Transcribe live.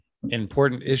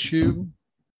important issue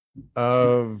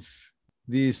of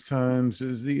these times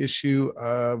is the issue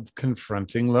of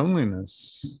confronting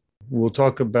loneliness. We'll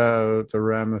talk about the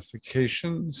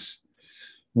ramifications,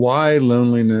 why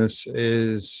loneliness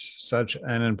is such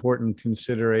an important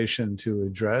consideration to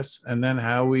address, and then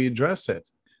how we address it.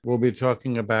 We'll be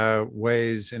talking about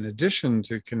ways, in addition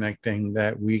to connecting,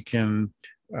 that we can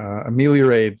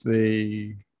ameliorate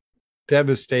the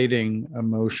devastating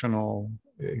emotional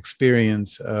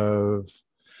experience of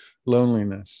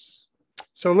loneliness.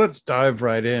 So let's dive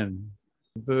right in.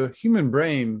 The human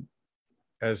brain,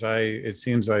 it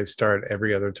seems I start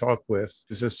every other talk with,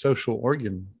 is a social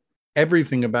organ.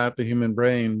 Everything about the human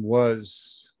brain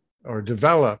was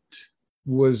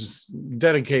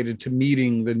dedicated to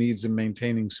meeting the needs of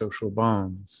maintaining social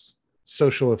bonds,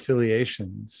 social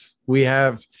affiliations. We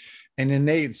have an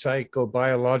innate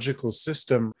psychobiological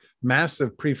system,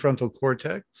 massive prefrontal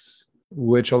cortex,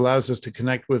 which allows us to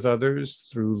connect with others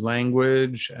through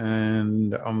language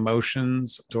and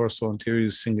emotions, dorsal anterior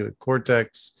cingulate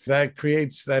cortex. That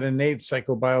creates that innate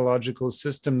psychobiological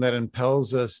system that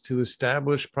impels us to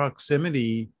establish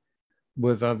proximity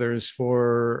with others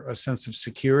for a sense of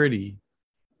security.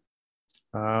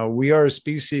 We are a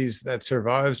species that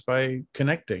survives by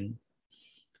connecting.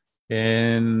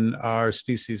 In our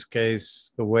species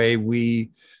case, the way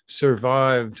we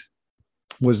survived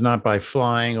was not by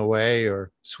flying away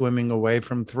or swimming away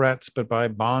from threats, but by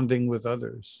bonding with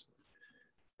others.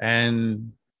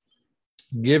 And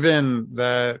given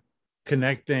that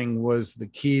connecting was the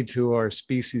key to our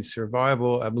species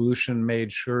survival, evolution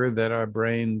made sure that our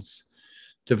brains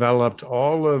developed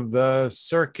all of the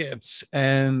circuits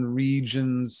and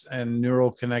regions and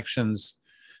neural connections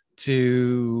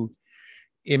to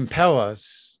impel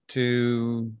us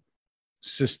to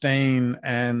sustain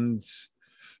and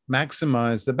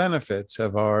maximize the benefits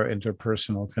of our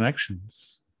interpersonal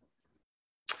connections.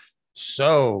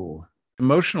 So,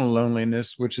 emotional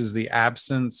loneliness, which is the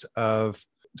absence of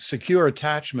secure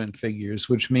attachment figures,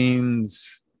 which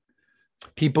means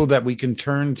people that we can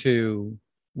turn to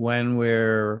when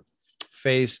we're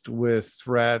faced with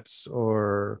threats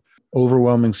or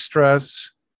overwhelming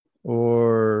stress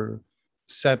or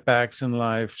setbacks in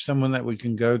life, someone that we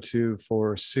can go to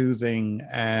for soothing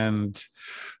and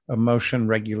emotion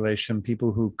regulation,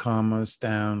 people who calm us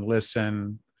down,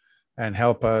 listen, and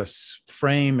help us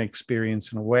frame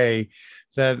experience in a way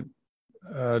that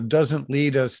doesn't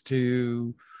lead us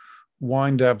to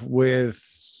wind up with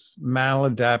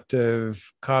maladaptive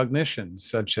cognition,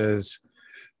 such as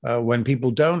when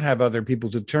people don't have other people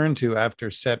to turn to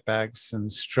after setbacks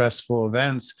and stressful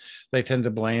events, they tend to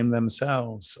blame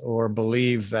themselves or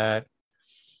believe that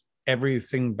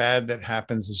everything bad that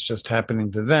happens is just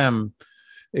happening to them.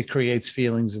 It creates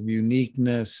feelings of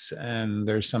uniqueness and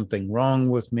there's something wrong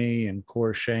with me and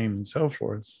core shame and so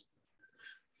forth.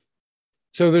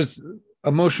 So there's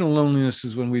emotional loneliness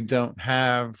is when we don't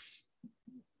have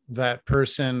that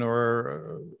person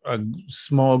or a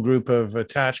small group of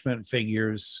attachment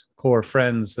figures, core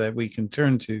friends that we can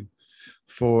turn to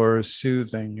for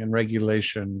soothing and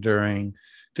regulation during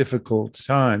difficult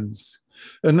times.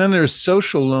 And then there's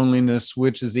social loneliness,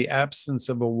 which is the absence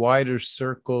of a wider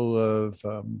circle of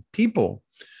people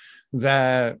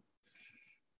that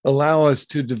allow us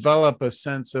to develop a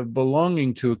sense of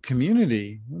belonging to a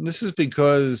community. And this is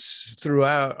because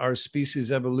throughout our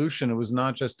species evolution, it was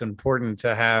not just important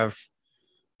to have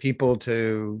people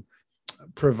to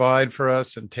provide for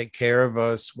us and take care of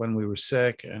us when we were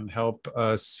sick and help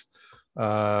us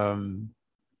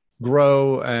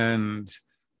grow and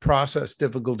process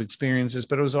difficult experiences,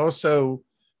 but it was also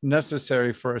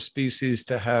necessary for a species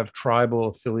to have tribal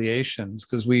affiliations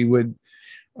because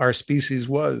our species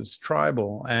was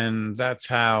tribal, and that's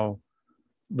how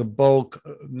the bulk,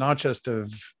 not just of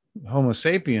Homo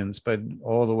sapiens, but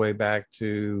all the way back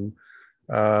to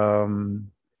the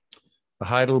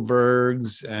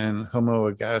Heidelbergs and Homo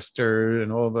ergaster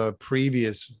and all the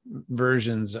previous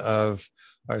versions of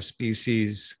our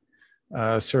species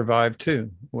survived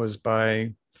too, was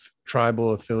by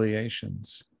tribal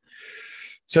affiliations.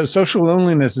 So social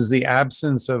loneliness is the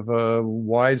absence of a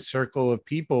wide circle of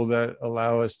people that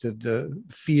allow us to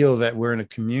feel that we're in a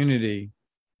community.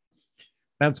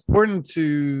 Now, it's important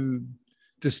to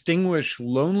distinguish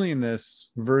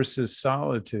loneliness versus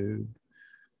solitude.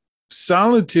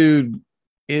 Solitude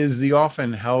is the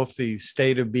often healthy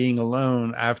state of being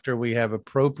alone after we have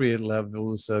appropriate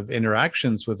levels of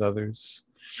interactions with others.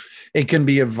 It can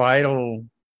be a vital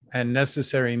and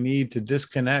necessary need to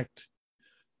disconnect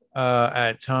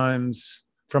at times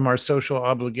from our social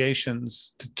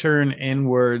obligations, to turn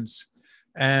inwards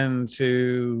and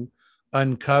to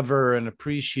uncover and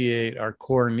appreciate our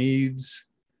core needs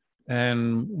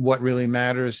and what really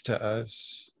matters to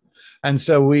us. And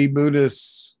so we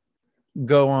Buddhists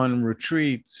go on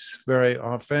retreats very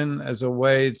often as a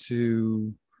way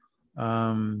to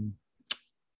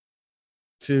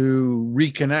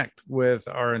reconnect with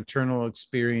our internal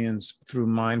experience through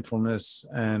mindfulness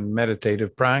and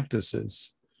meditative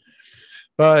practices.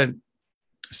 But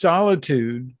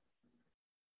solitude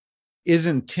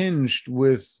isn't tinged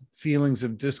with feelings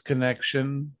of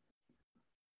disconnection,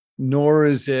 nor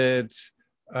is it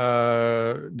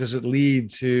does it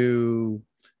lead to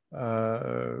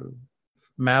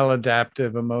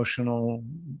maladaptive emotional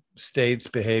states,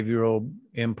 behavioral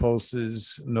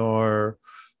impulses, nor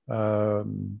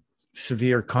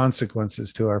severe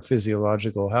consequences to our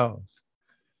physiological health.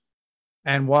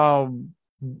 And while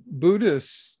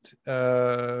Buddhist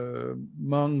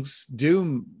monks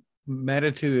do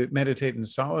meditate in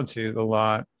solitude a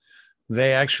lot,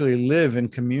 they actually live in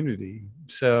community.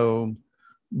 So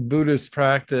Buddhist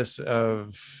practice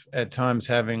of at times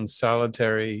having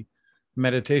solitary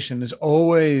meditation is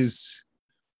always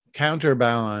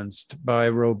counterbalanced by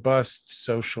robust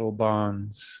social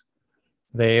bonds.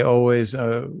 They always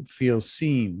feel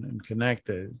seen and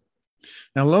connected.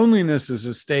 Now, loneliness is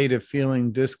a state of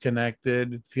feeling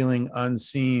disconnected, feeling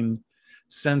unseen,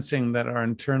 sensing that our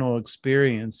internal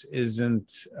experience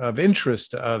isn't of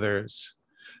interest to others.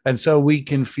 And so we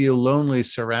can feel lonely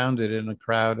surrounded in a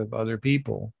crowd of other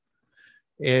people.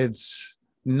 It's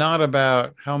not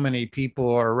about how many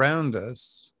people are around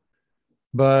us,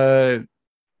 but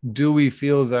do we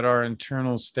feel that our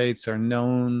internal states are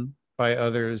known by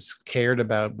others, cared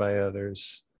about by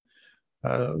others?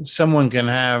 Someone can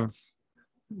have,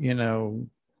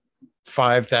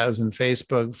 5,000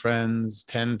 Facebook friends,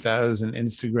 10,000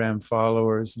 Instagram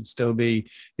followers, and still be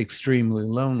extremely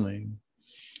lonely.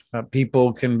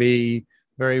 People can be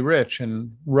very rich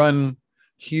and run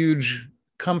huge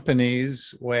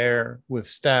companies with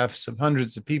staffs of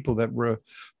hundreds of people that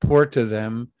report to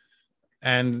them.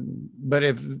 But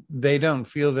if they don't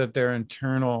feel that their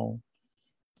internal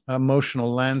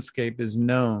emotional landscape is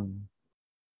known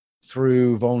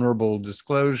through vulnerable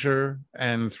disclosure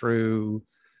and through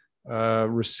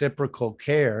reciprocal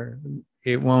care,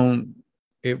 it won't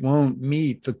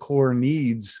meet the core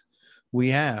needs we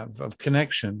have of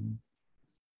connection.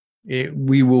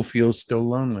 We will feel still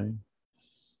lonely.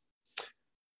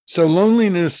 So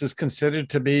loneliness is considered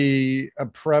to be a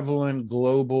prevalent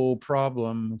global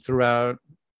problem throughout,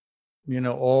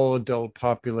 all adult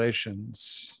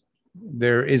populations.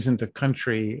 There isn't a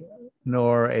country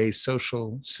nor a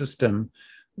social system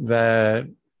that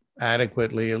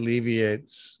adequately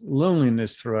alleviates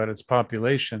loneliness throughout its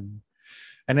population.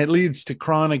 And it leads to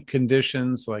chronic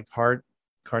conditions like heart,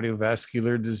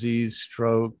 cardiovascular disease,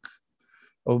 stroke,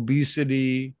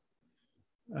 obesity,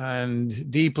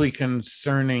 and deeply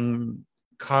concerning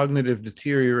cognitive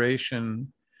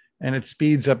deterioration. And it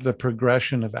speeds up the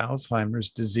progression of Alzheimer's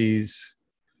disease.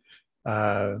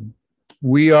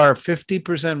 We are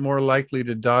 50% more likely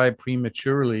to die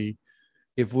prematurely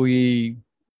if we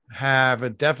have a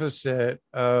deficit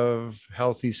of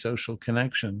healthy social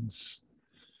connections.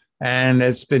 And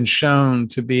it's been shown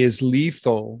to be as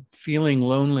lethal. Feeling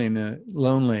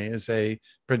lonely as a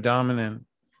predominant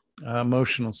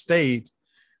emotional state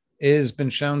has been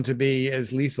shown to be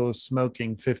as lethal as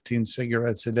smoking 15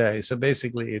 cigarettes a day. So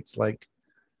basically, it's like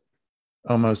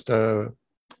almost a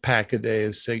pack a day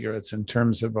of cigarettes in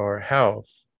terms of our health.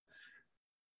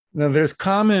 Now, there's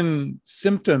common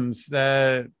symptoms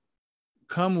that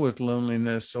come with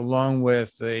loneliness, along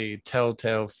with the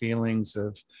telltale feelings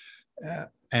of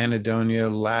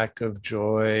anhedonia, lack of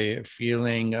joy, a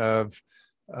feeling of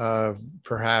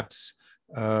perhaps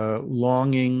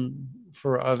longing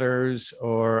for others,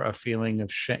 or a feeling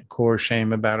of core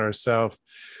shame about ourselves.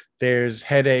 There's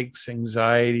headaches,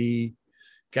 anxiety,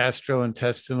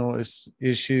 gastrointestinal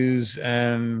issues,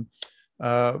 and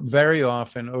very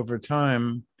often over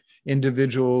time,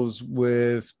 individuals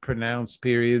with pronounced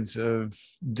periods of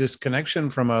disconnection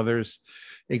from others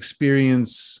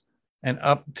experience an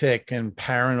uptick in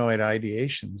paranoid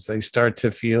ideations. They start to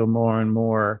feel more and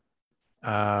more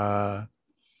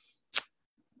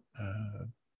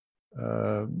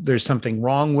there's something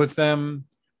wrong with them,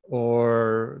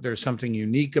 or there's something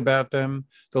unique about them.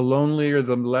 The lonelier,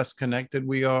 the less connected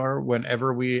we are.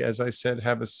 Whenever we, as I said,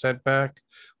 have a setback,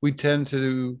 we tend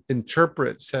to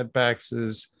interpret setbacks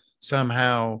as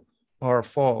somehow our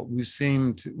fault. As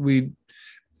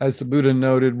the Buddha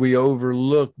noted, we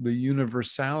overlook the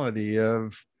universality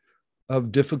of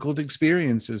difficult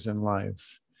experiences in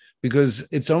life. because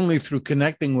it's only through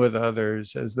connecting with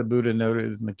others, as the Buddha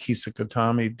noted in the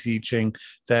Kisakatami teaching,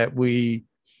 that we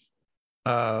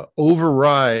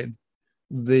override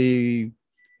the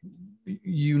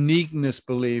uniqueness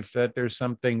belief that there's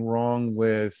something wrong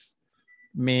with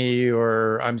me,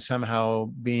 or I'm somehow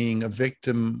being a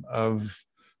victim of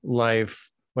life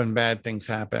when bad things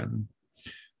happen.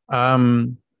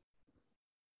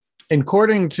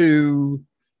 According to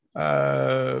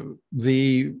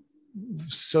the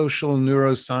social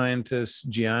neuroscientist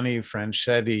Gianni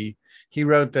Franchetti, he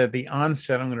wrote that the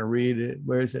onset, I'm going to read it,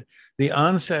 where is it? The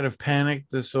onset of panic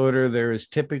disorder, there is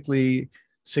typically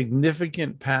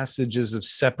significant passages of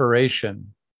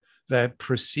separation that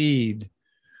precede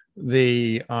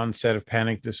the onset of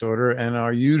panic disorder and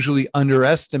are usually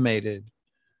underestimated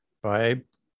by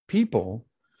people.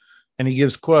 And he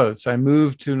gives quotes. I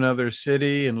moved to another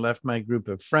city and left my group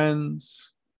of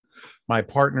friends. My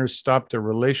partner stopped a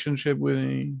relationship with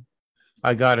me.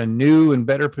 I got a new and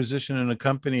better position in a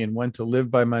company and went to live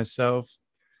by myself.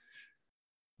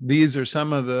 These are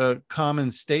some of the common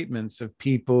statements of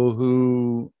people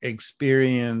who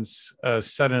experience a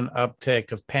sudden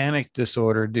uptick of panic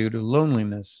disorder due to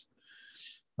loneliness.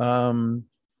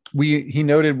 He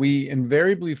noted we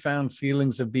invariably found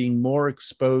feelings of being more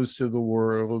exposed to the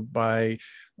world by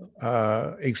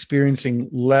experiencing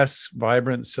less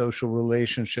vibrant social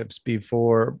relationships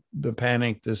before the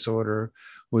panic disorder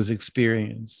was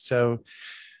experienced. So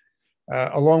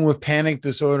along with panic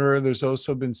disorder, there's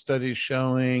also been studies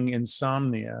showing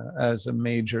insomnia as a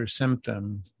major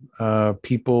symptom.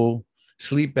 People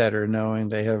sleep better knowing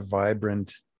they have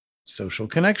vibrant social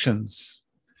connections.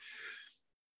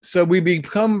 So we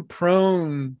become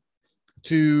prone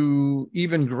to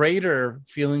even greater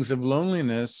feelings of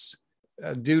loneliness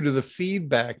due to the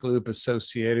feedback loop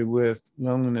associated with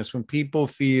loneliness. When people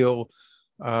feel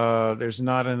there's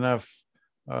not enough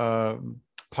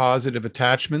positive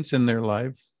attachments in their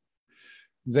life,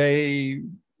 they,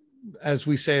 as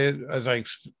we say, as I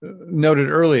noted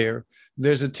earlier,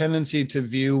 there's a tendency to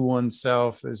view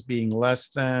oneself as being less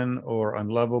than or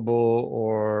unlovable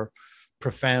or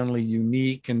profoundly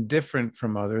unique and different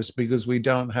from others because we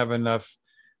don't have enough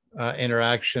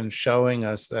interaction showing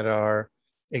us that our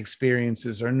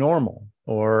experiences are normal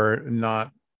or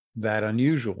not that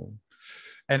unusual.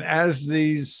 And as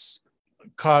these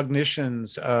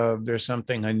cognitions of there's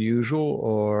something unusual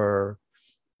or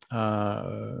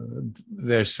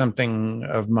there's something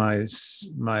of my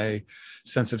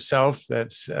sense of self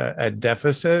that's at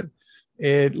deficit,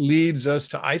 it leads us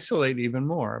to isolate even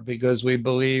more because we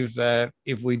believe that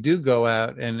if we do go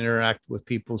out and interact with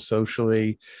people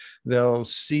socially, they'll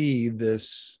see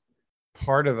this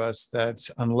part of us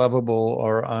that's unlovable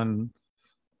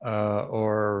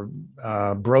or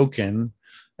broken.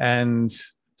 And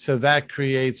so that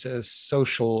creates a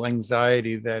social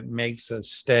anxiety that makes us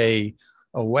stay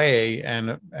away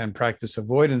and practice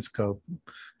avoidance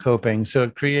coping. So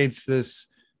it creates this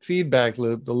feedback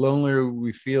loop. The lonelier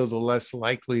we feel, the less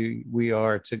likely we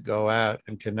are to go out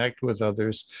and connect with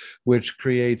others, which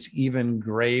creates even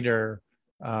greater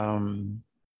of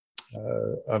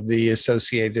the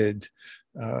associated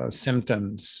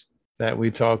symptoms that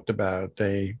we talked about: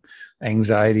 the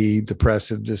anxiety,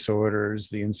 depressive disorders,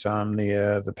 the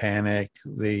insomnia, the panic,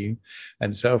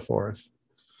 and so forth.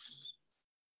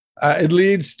 It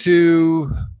leads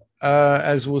to,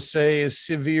 as we'll say, a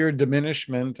severe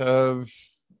diminishment of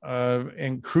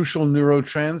and crucial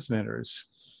neurotransmitters.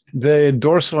 The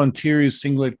dorsal anterior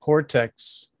cingulate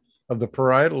cortex of the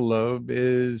parietal lobe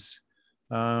is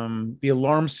the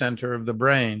alarm center of the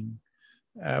brain,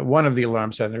 one of the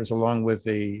alarm centers along with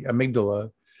the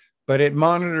amygdala, but it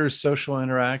monitors social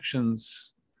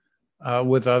interactions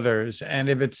with others. And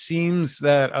if it seems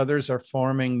that others are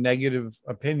forming negative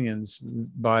opinions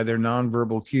by their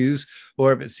nonverbal cues,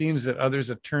 or if it seems that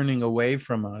others are turning away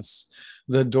from us,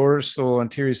 the dorsal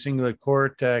anterior cingulate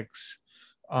cortex,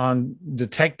 on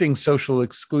detecting social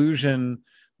exclusion,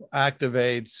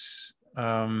 activates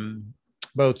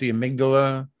both the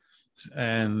amygdala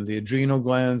and the adrenal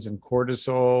glands, and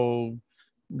cortisol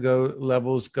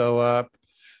levels go up.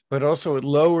 But also it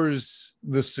lowers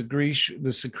the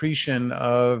secretion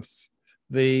of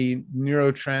the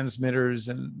neurotransmitters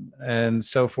and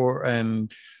so forth, and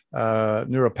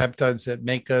neuropeptides that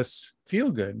make us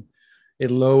feel good.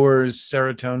 It lowers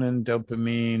serotonin,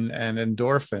 dopamine, and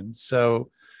endorphins. So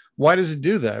why does it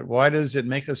do that? Why does it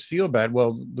make us feel bad?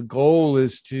 Well, the goal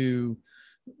is to,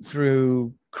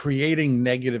 through creating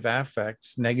negative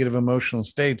affects, negative emotional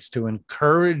states, to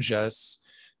encourage us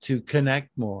to connect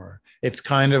more. It's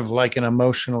kind of like an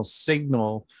emotional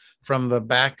signal from the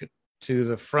back to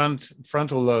the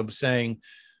frontal lobe saying,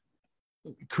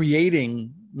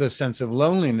 creating the sense of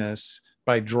loneliness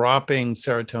by dropping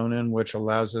serotonin, which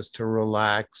allows us to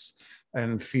relax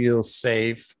and feel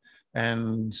safe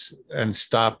and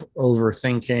stop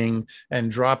overthinking, and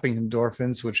dropping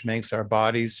endorphins, which makes our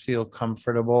bodies feel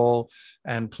comfortable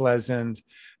and pleasant.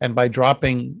 And by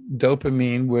dropping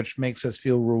dopamine, which makes us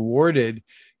feel rewarded,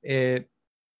 it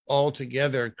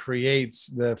altogether creates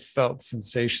the felt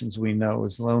sensations we know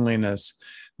as loneliness,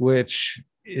 which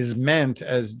is meant,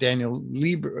 as Daniel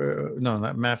Lieber, no,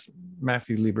 not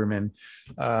Matthew Lieberman,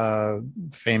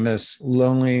 famous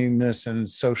loneliness and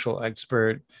social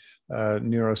expert,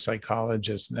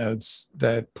 neuropsychologist, notes,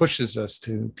 that pushes us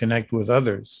to connect with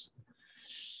others.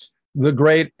 The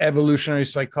great evolutionary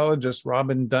psychologist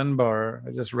Robin Dunbar,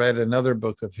 I just read another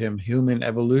book of him, Human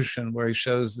Evolution, where he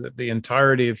shows that the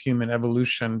entirety of human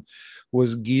evolution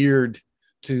was geared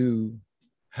to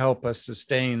help us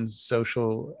sustain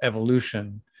social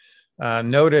evolution.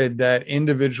 Noted that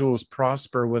individuals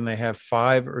prosper when they have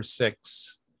 5 or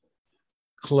 6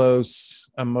 close,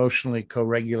 emotionally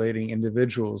co-regulating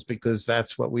individuals, because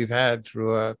that's what we've had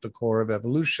throughout the core of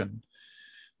evolution.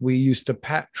 We used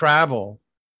to travel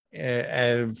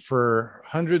for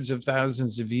hundreds of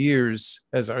thousands of years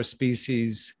as our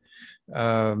species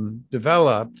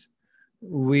developed.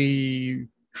 We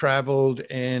traveled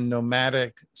in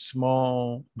nomadic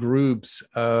small groups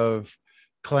of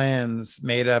clans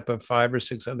made up of 5 or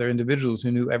 6 other individuals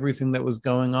who knew everything that was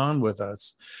going on with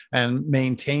us, and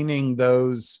maintaining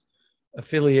those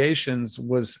affiliations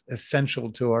was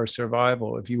essential to our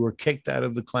survival. If you were kicked out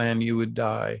of the clan, you would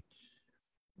die.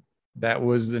 That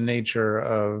was the nature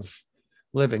of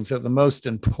living. So the most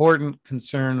important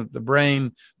concern of the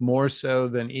brain, more so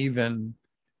than even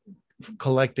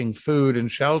collecting food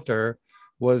and shelter,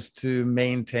 was to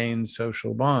maintain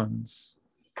social bonds.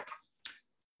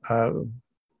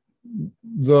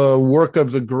 The work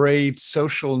of the great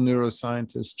social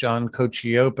neuroscientist John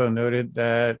Cacioppo noted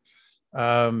that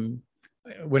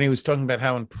when he was talking about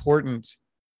how important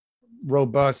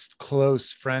robust,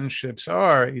 close friendships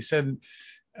are, he said,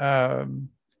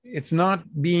 it's not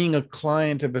being a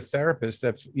client of a therapist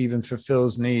that even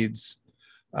fulfills needs.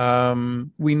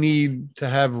 We need to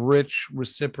have rich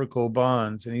reciprocal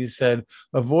bonds. And he said,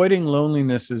 avoiding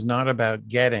loneliness is not about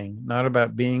getting, not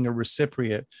about being a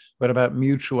recipient, but about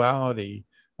mutuality,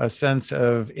 a sense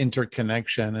of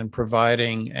interconnection and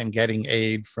providing and getting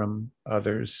aid from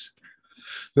others.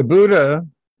 The Buddha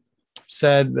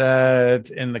said that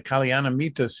in the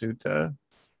Kalyanamitta Sutta,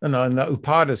 no, in the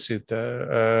Upada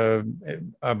Sutta,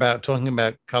 about talking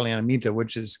about Kalyanamitta,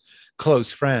 which is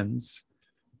close friends.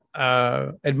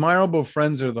 Admirable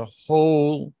friends are the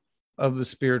whole of the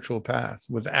spiritual path.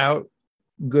 Without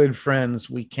good friends,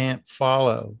 we can't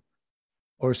follow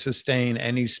or sustain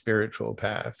any spiritual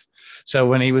path. So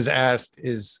when he was asked,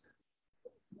 is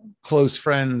close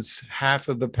friends half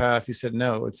of the path? He said,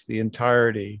 no, it's the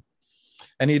entirety.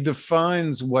 And he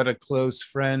defines what a close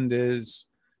friend is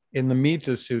in the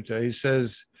Metta Sutta. He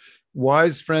says,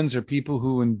 wise friends are people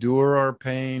who endure our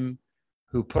pain,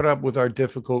 who put up with our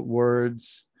difficult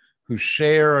words, who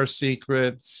share our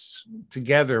secrets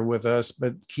together with us,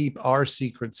 but keep our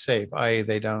secrets safe, i.e.,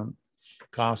 they don't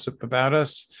gossip about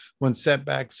us. When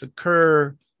setbacks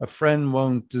occur, a friend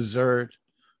won't desert,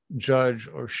 judge,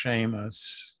 or shame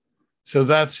us. So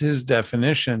that's his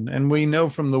definition. And we know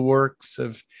from the works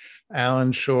of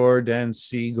Alan Shore, Dan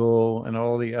Siegel, and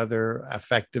all the other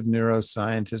affective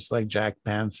neuroscientists like Jack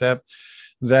Pansep,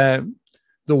 that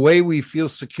the way we feel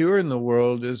secure in the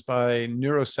world is by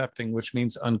neurocepting, which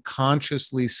means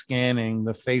unconsciously scanning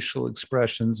the facial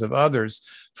expressions of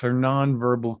others for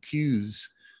nonverbal cues,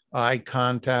 eye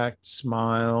contact,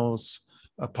 smiles,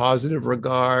 a positive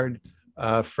regard,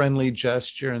 friendly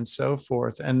gesture, and so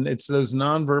forth. And it's those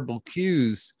nonverbal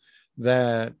cues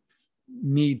that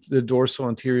meet the dorsal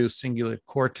anterior cingulate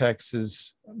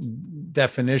cortex's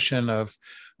definition of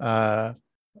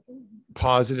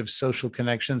positive social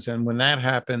connections. And when that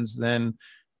happens, then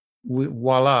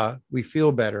voila, we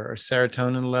feel better. Our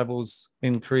serotonin levels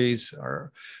increase,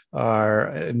 our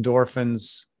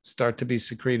endorphins start to be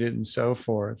secreted, and so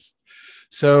forth.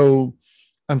 So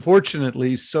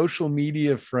unfortunately, social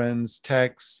media friends,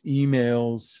 texts,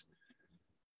 emails,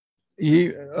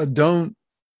 don't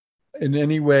in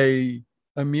any way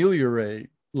ameliorate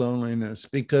loneliness,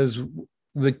 because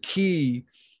the key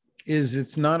is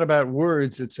it's not about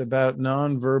words, it's about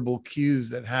nonverbal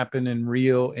cues that happen in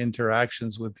real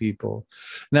interactions with people.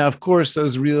 Now, of course,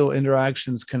 those real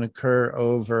interactions can occur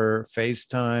over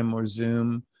FaceTime or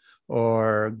Zoom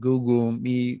or Google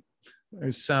Meet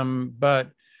or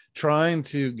but trying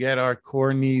to get our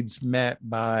core needs met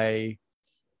by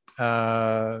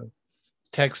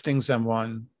texting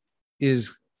someone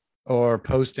is or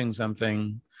posting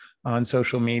something on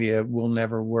social media will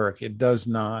never work. It does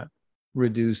not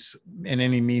reduce in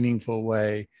any meaningful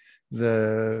way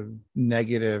the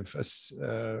negative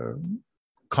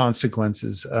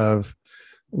consequences of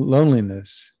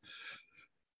loneliness.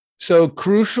 So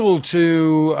crucial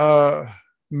to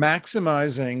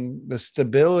maximizing the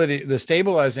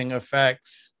stabilizing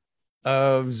effects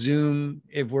of Zoom,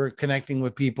 if we're connecting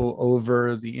with people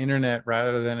over the internet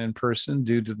rather than in person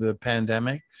due to the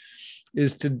pandemic,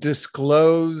 is to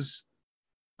disclose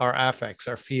our affects,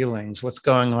 our feelings, what's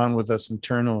going on with us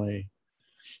internally,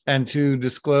 and to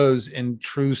disclose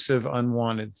intrusive,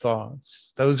 unwanted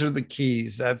thoughts. Those are the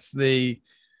keys. That's the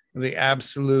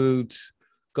absolute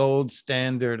gold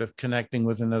standard of connecting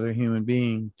with another human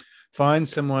being. Find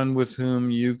someone with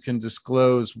whom you can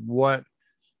disclose what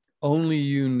only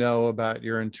you know about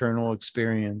your internal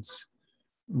experience.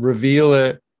 Reveal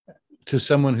it to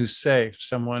someone who's safe,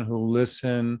 someone who'll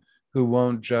listen, who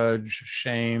won't judge,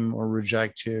 shame, or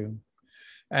reject you.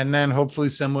 And then hopefully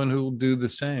someone who will do the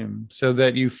same, so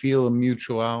that you feel a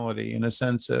mutuality and a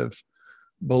sense of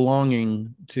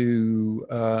belonging to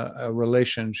a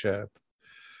relationship.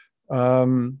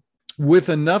 With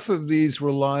enough of these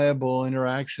reliable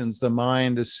interactions, the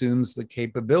mind assumes the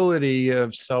capability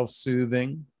of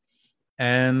self-soothing,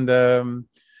 and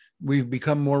we've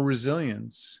become more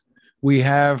resilient. We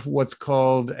have what's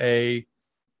called a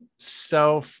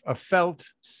felt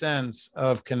sense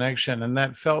of connection, and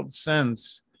that felt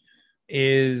sense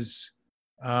is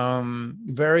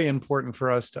very important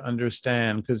for us to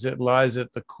understand, because it lies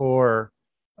at the core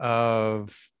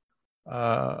of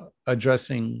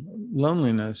addressing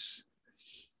loneliness.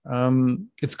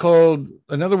 It's called,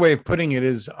 another way of putting it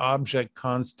is object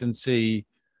constancy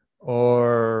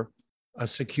or a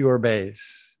secure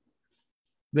base.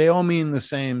 They all mean the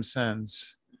same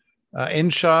sense. In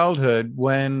childhood,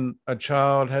 when a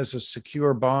child has a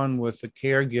secure bond with the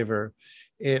caregiver,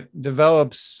 it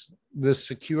develops this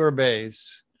secure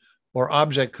base or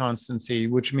object constancy,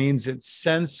 which means it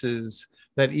senses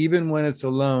that even when it's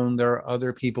alone, there are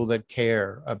other people that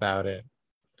care about it.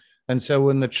 And so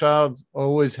when the child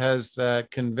always has that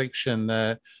conviction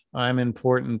that I'm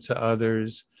important to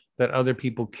others, that other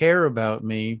people care about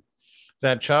me,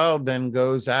 that child then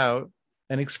goes out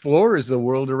and explores the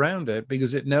world around it,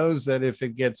 because it knows that if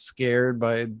it gets scared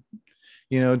by a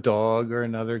dog or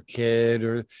another kid,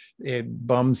 or it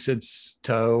bumps its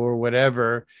toe or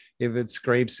whatever, if it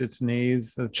scrapes its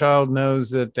knees, the child knows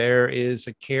that there is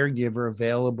a caregiver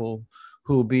available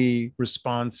who will be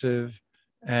responsive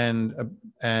and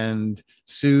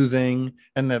soothing,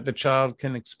 and that the child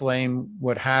can explain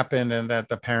what happened, and that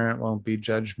the parent won't be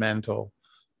judgmental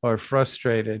or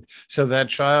frustrated. So that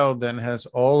child then has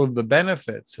all of the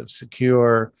benefits of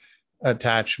secure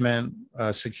attachment,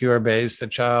 secure base. The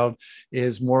child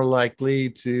is more likely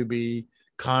to be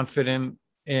confident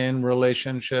in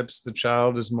relationships. The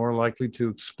child is more likely to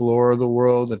explore the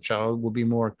world. The child will be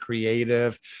more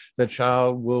creative. The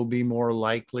child will be more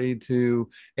likely to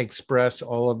express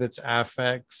all of its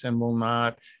affects and will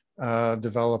not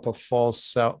develop a false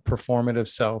self, performative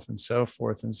self, and so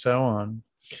forth and so on.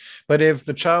 But if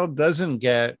the child doesn't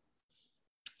get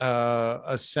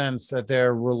a sense that there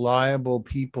are reliable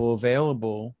people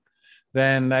available,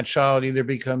 then that child either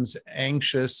becomes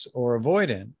anxious or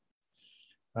avoidant.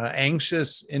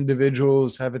 Anxious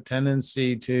individuals have a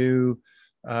tendency to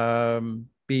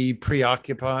be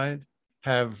preoccupied,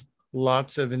 have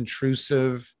lots of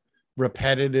intrusive,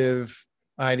 repetitive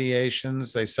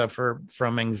ideations. They suffer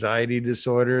from anxiety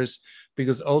disorders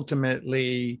because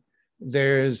ultimately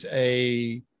there's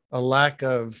a lack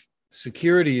of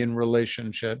security in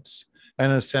relationships,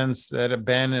 and a sense that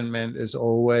abandonment is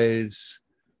always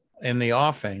in the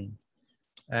offing.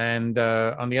 And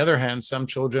on the other hand, some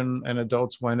children and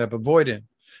adults wind up avoidant,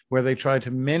 where they try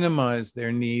to minimize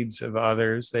their needs of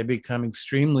others. They become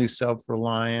extremely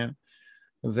self-reliant.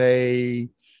 They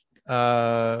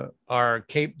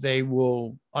they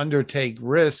will undertake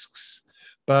risks,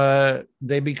 but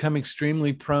they become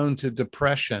extremely prone to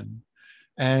depression,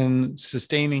 and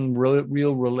sustaining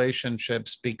real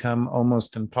relationships become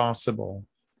almost impossible.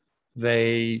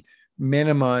 They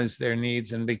minimize their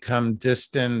needs and become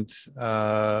distant.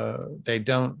 They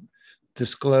don't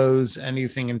disclose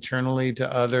anything internally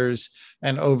to others.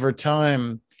 And over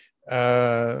time,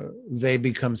 they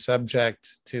become subject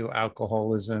to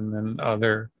alcoholism and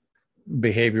other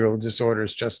behavioral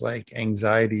disorders, just like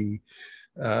anxiety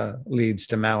leads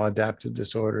to maladaptive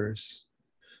disorders.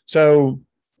 So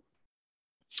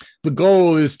the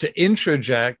goal is to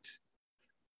introject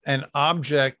an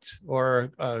object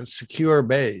or a secure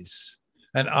base,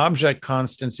 an object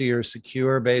constancy or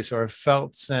secure base or a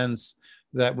felt sense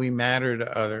that we matter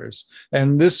to others.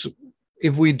 And this,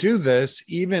 if we do this,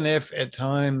 even if at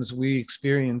times we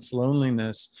experience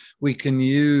loneliness, we can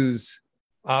use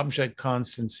object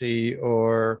constancy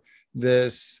or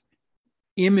this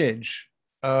image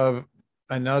of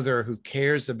another who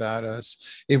cares about us.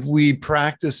 If we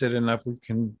practice it enough, we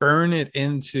can burn it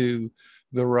into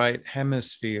the right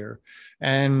hemisphere.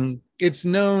 And it's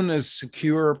known as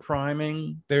secure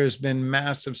priming. There's been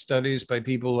massive studies by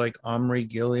people like Omri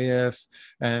Gilliath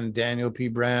and Daniel P.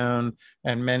 Brown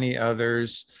and many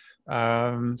others.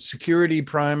 Security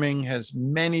priming has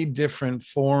many different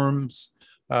forms.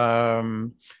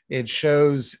 It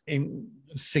shows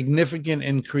significant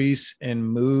increase in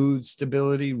mood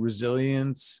stability,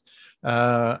 resilience,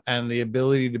 and the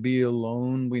ability to be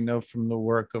alone. We know from the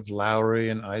work of Lowry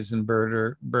and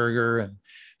Eisenberger and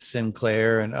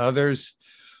Sinclair and others.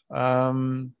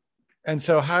 And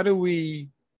so how do we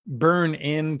burn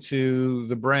into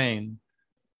the brain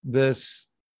this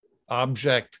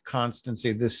object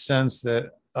constancy, this sense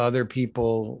that other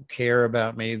people care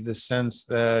about me, the sense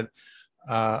that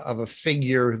of a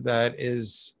figure that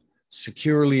is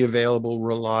securely available,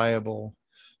 reliable.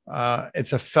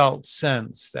 It's a felt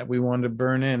sense that we want to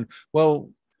burn in. Well,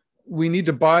 we need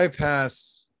to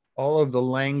bypass all of the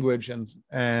language and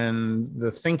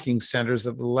the thinking centers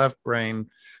of the left brain,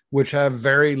 which have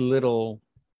very little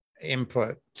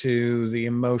input to the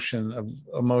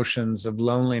emotions of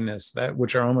loneliness, that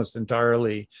which are almost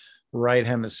entirely right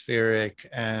hemispheric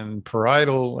and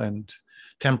parietal and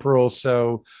temporal.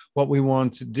 So what we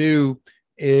want to do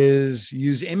is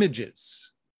use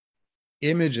images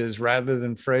rather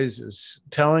than phrases,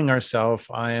 telling ourselves,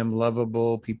 I am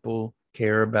lovable, people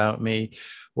care about me.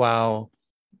 While,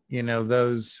 you know,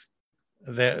 those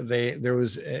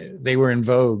they were in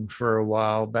vogue for a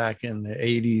while back in the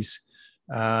 80s.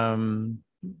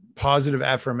 Positive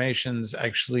affirmations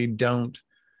actually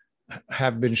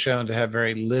have been shown to have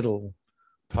very little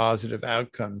positive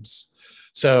outcomes.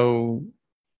 So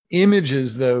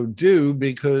images, though, do,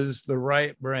 because the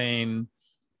right brain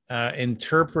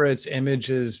interprets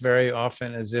images very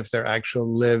often as if they're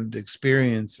actual lived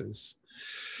experiences.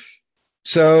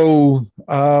 So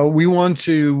we want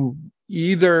to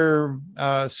either,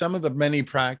 some of the many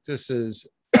practices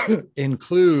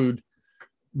include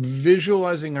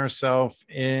visualizing ourselves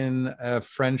in a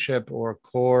friendship or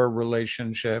core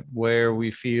relationship where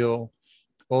we feel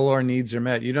all our needs are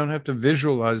met. You don't have to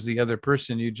visualize the other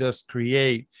person. You just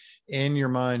create in your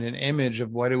mind an image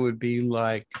of what it would be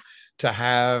like to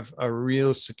have a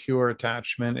real secure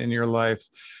attachment in your life,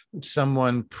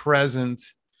 someone present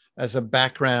as a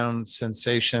background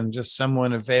sensation, just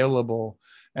someone available.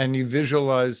 And you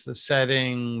visualize the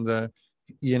setting, the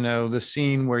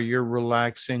scene where you're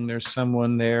relaxing. There's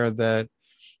someone there that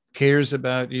cares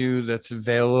about you, that's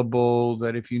available,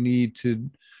 that if you need to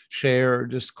share or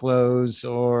disclose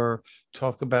or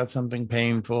talk about something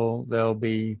painful, they'll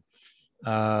be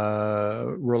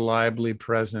reliably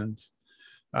present.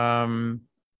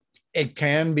 It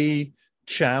can be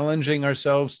challenging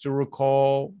ourselves to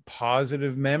recall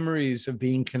positive memories of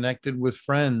being connected with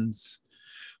friends,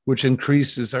 which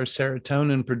increases our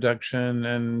serotonin production.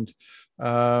 And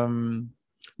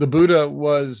the Buddha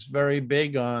was very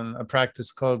big on a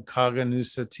practice called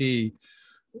Kaganusati,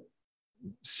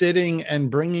 sitting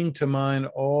and bringing to mind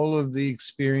all of the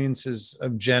experiences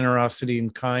of generosity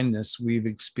and kindness we've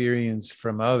experienced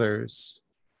from others.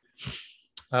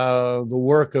 The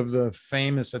work of the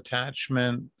famous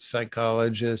attachment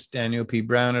psychologist Daniel P.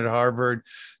 Brown at Harvard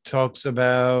talks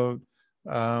about,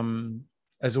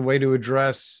 as a way to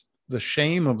address the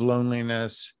shame of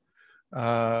loneliness,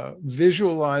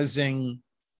 visualizing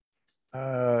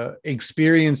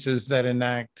experiences that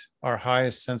enact our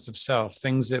highest sense of self,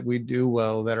 things that we do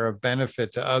well that are of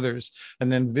benefit to others,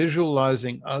 and then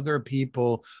visualizing other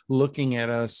people looking at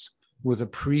us with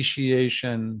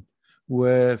appreciation,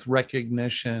 with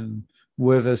recognition,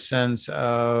 with a sense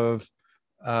of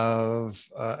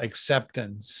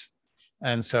acceptance,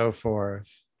 and so forth.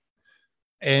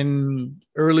 In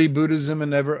early Buddhism,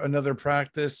 another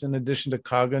practice, in addition to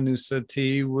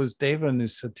Kaganusati, was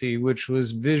Devanusati, which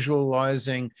was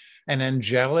visualizing an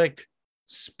angelic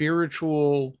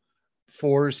spiritual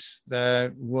force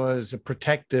that was a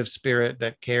protective spirit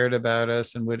that cared about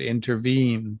us and would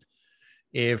intervene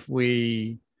if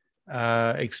we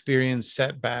experience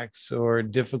setbacks or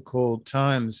difficult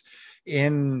times.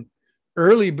 In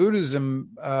early Buddhism,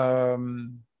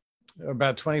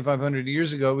 about 2,500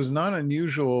 years ago, it was not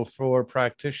unusual for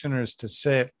practitioners to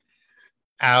sit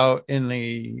out in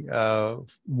the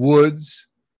woods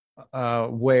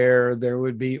where there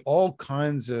would be all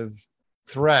kinds of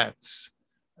threats.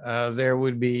 There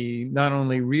would be not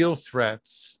only real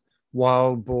threats,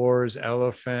 wild boars,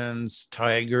 elephants,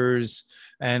 tigers,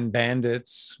 and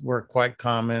bandits were quite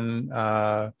common,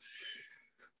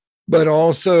 but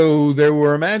also there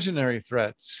were imaginary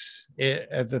threats.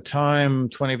 At the time,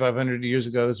 2,500 years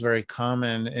ago, it was very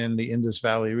common in the Indus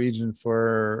Valley region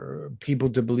for people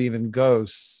to believe in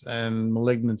ghosts and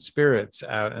malignant spirits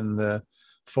out in the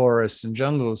forests and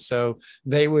jungles. So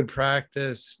they would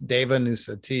practice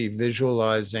Devanusati,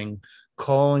 visualizing,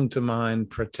 calling to mind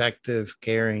protective,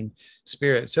 caring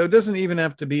spirits. So it doesn't even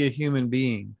have to be a human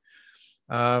being.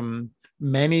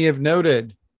 Many have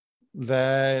noted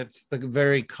that the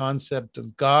very concept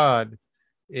of God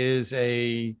is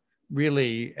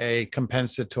really a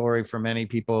compensatory, for many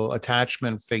people,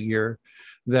 attachment figure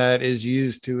that is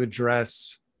used to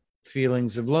address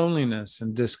feelings of loneliness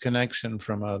and disconnection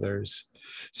from others.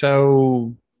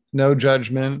 So no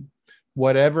judgment,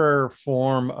 whatever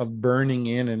form of burning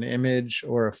in an image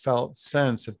or a felt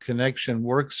sense of connection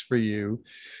works for you.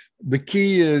 The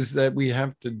key is that we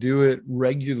have to do it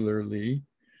regularly.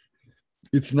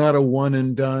 It's not a one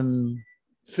and done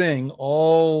thing.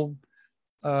 All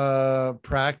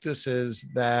practices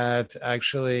that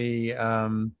actually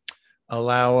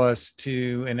allow us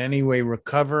to in any way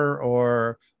recover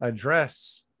or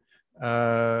address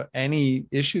any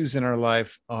issues in our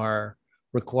life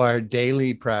require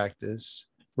daily practice,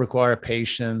 require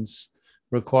patience,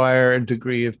 require a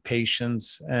degree of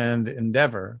patience and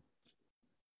endeavor.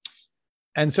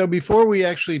 And so before we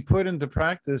actually put into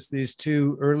practice these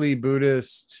two early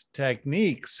Buddhist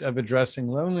techniques of addressing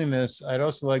loneliness, I'd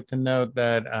also like to note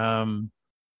that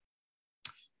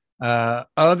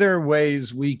other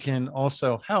ways we can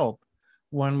also help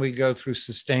when we go through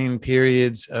sustained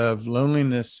periods of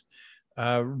loneliness.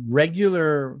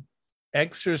 Regular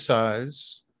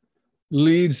exercise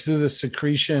leads to the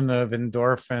secretion of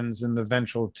endorphins in the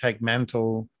ventral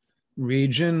tegmental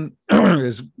region,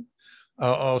 is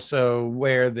also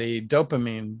where the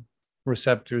dopamine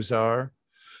receptors are.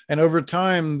 And over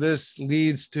time, this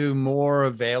leads to more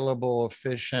available,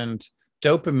 efficient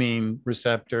dopamine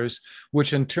receptors,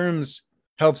 which in terms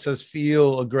helps us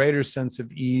feel a greater sense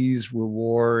of ease,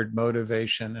 reward,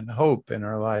 motivation, and hope in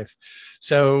our life.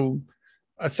 So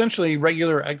essentially,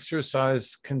 regular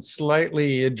exercise can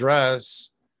slightly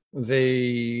address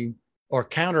or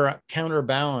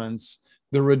counterbalance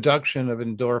the reduction of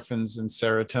endorphins and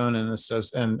serotonin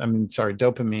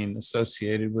dopamine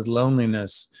associated with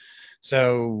loneliness.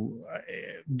 So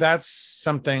that's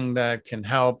something that can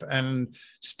help. And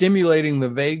stimulating the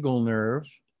vagal nerve.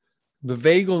 The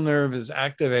vagal nerve is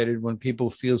activated when people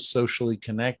feel socially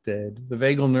connected. The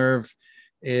vagal nerve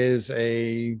is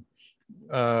a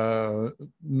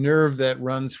nerve that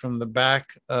runs from the back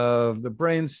of the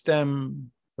brainstem,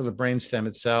 or the brainstem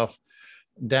itself,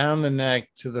 down the neck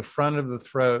to the front of the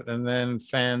throat, and then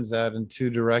fans out in two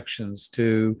directions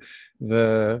to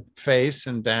the face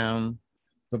and down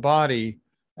the body.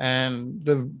 And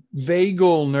the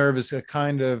vagal nerve is a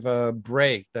kind of a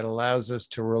brake that allows us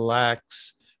to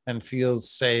relax and feel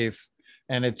safe.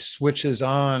 And it switches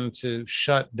on to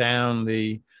shut down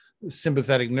the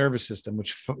sympathetic nervous system,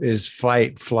 which is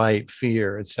fight, flight,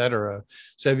 fear, etc.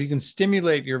 So if you can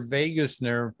stimulate your vagus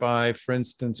nerve by, for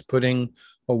instance, putting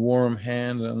a warm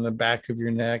hand on the back of your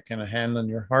neck and a hand on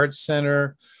your heart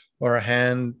center, or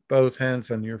both hands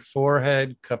on your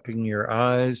forehead, cupping your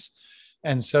eyes,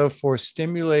 and so forth,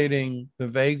 stimulating the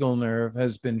vagal nerve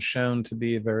has been shown to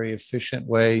be a very efficient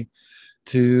way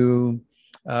to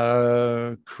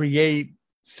create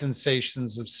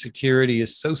sensations of security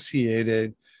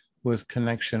associated with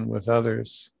connection with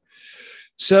others.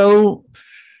 So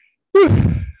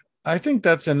I think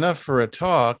that's enough for a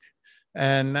talk.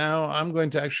 And now I'm going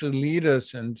to actually lead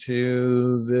us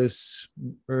into this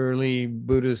early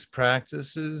Buddhist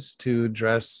practices to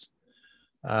address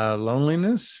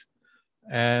loneliness.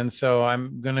 And so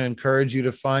I'm going to encourage you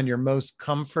to find your most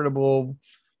comfortable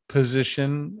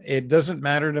position. It doesn't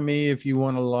matter to me if you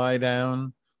want to lie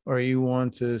down or you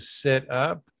want to sit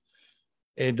up.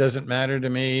 It doesn't matter to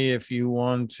me if you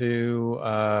want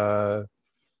to,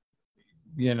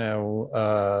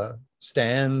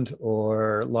 stand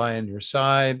or lie on your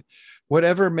side,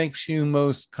 whatever makes you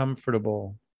most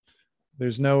comfortable.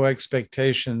 There's no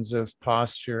expectations of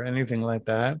posture, anything like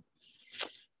that.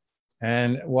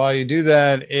 And while you do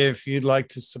that, if you'd like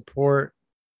to support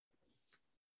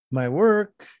my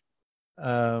work,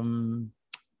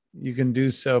 you can do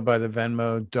so by the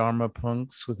Venmo Dharma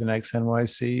Punks with an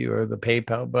XNYC or the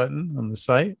PayPal button on the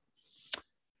site.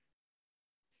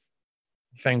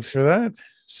 Thanks for that.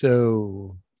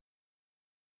 So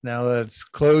now let's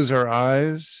close our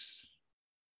eyes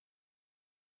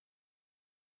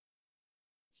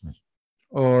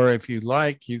Or if you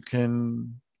like, you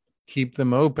can keep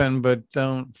them open, but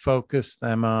don't focus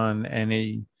them on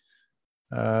any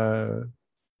uh,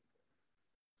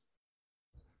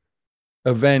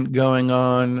 event going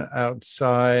on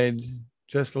outside.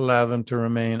 Just allow them to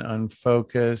remain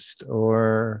unfocused,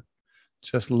 or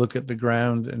just look at the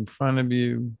ground in front of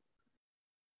you.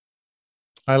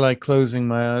 I like closing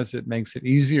my eyes. It makes it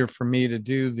easier for me to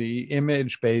do the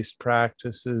image-based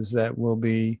practices that we'll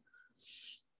be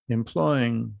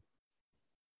employing.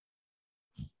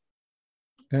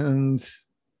 And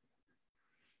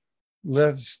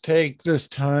let's take this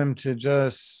time to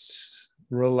just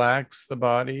relax the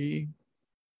body,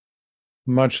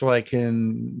 much like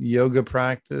in yoga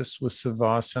practice with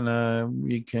Savasana.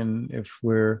 We can, if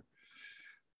we're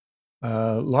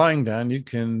lying down, you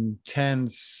can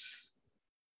tense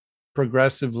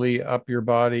progressively up your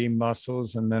body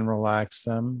muscles and then relax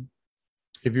them.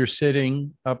 If you're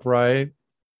sitting upright,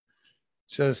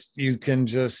 you can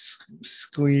just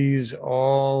squeeze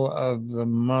all of the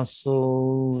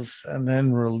muscles and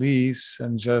then release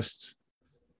and just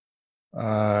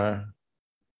let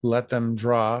them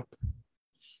drop.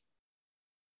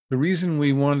 The reason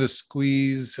we want to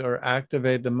squeeze or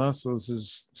activate the muscles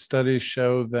is studies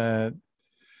show that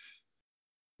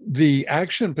the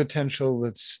action potential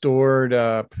that's stored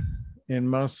up in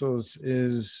muscles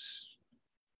is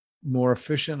more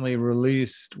efficiently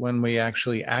released when we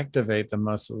actually activate the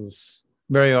muscles.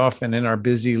 Very often in our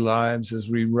busy lives, as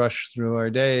we rush through our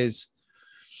days,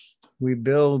 we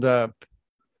build up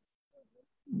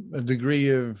a degree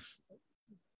of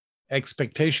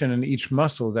expectation in each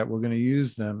muscle that we're going to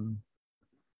use them.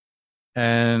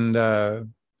 And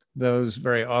those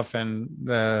very often,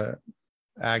 the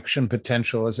action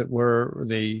potential, as it were,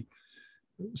 the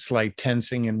slight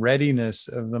tensing and readiness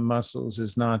of the muscles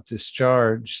is not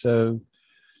discharged. So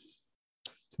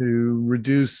to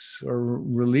reduce or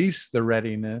release the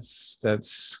readiness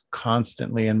that's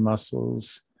constantly in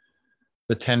muscles,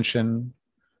 the tension,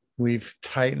 we've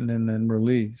tightened and then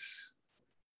release.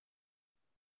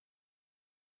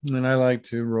 And then I like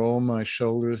to roll my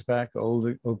shoulders back,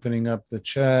 opening up the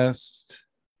chest.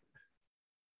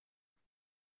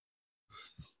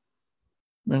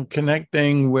 And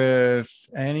connecting with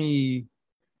any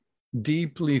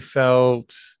deeply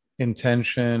felt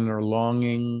intention or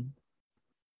longing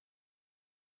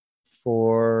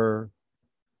for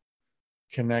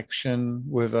connection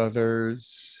with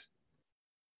others,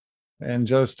 and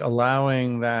just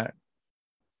allowing that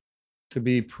to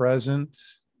be present.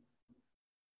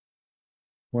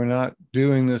 We're not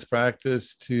doing this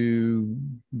practice to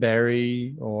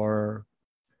bury or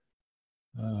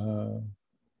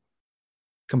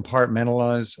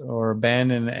compartmentalize or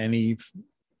abandon any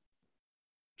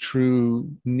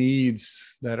true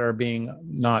needs that are being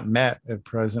not met at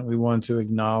present. We want to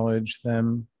acknowledge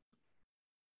them,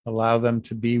 allow them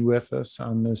to be with us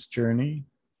on this journey.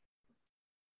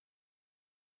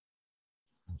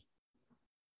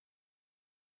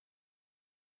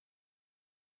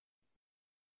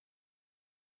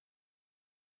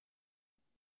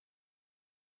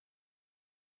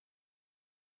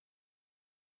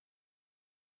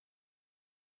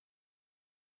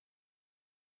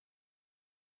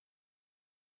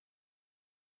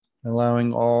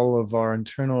 Allowing all of our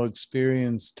internal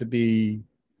experience to be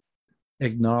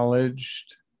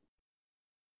acknowledged.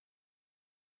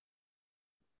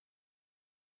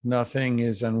 Nothing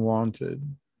is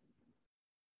unwanted.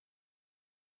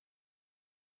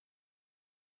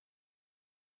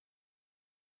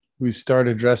 We start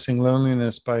addressing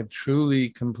loneliness by truly,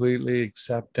 completely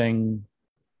accepting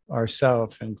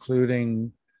ourself,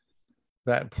 including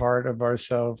that part of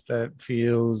ourself that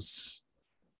feels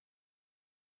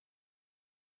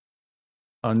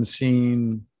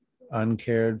unseen,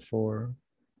 uncared for.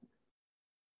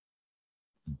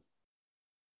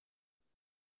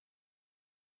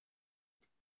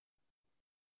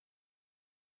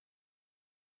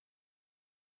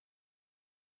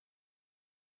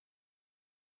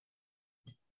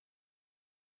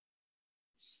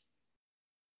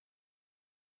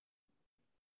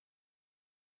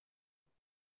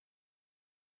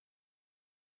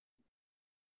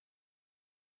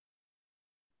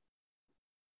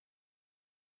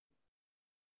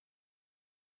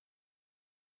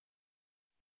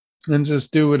 And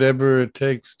just do whatever it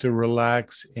takes to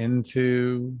relax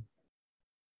into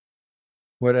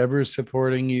whatever is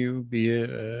supporting you, be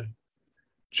it a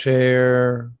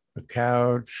chair, a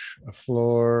couch, a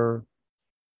floor,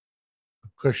 a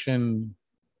cushion.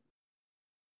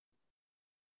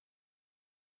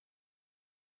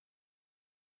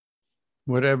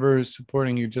 Whatever is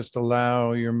supporting you, just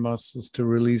allow your muscles to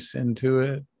release into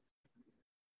it.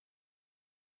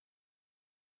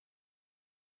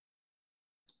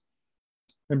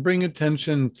 And bring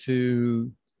attention to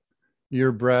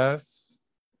your breath.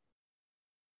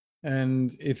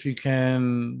 And if you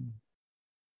can,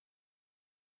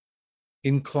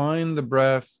 incline the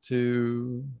breath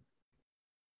to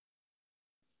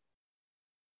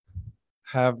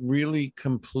have really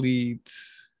complete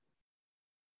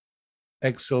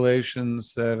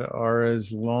exhalations that are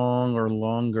as long or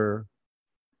longer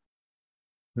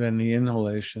than the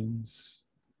inhalations.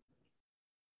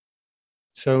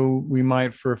 So we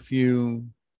might, for a few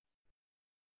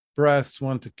breaths,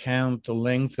 want to count the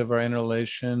length of our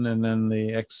inhalation and then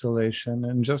the exhalation,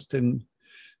 and just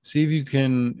see if you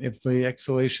can, if the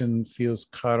exhalation feels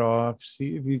cut off,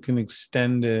 see if you can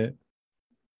extend it.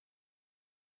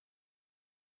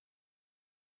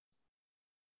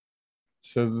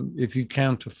 So if you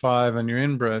count to 5 on your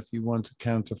in-breath, you want to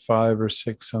count to 5 or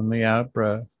 6 on the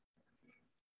out-breath.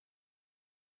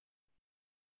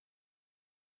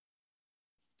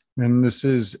 And this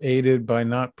is aided by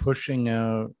not pushing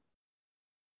out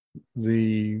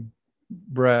the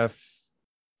breath,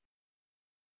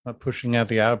 not pushing out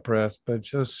the out-breath, but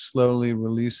just slowly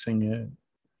releasing it.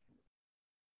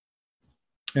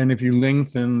 And if you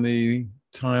lengthen the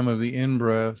time of the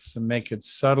in-breaths and make it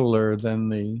subtler, then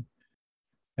the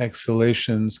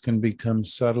exhalations can become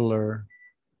subtler.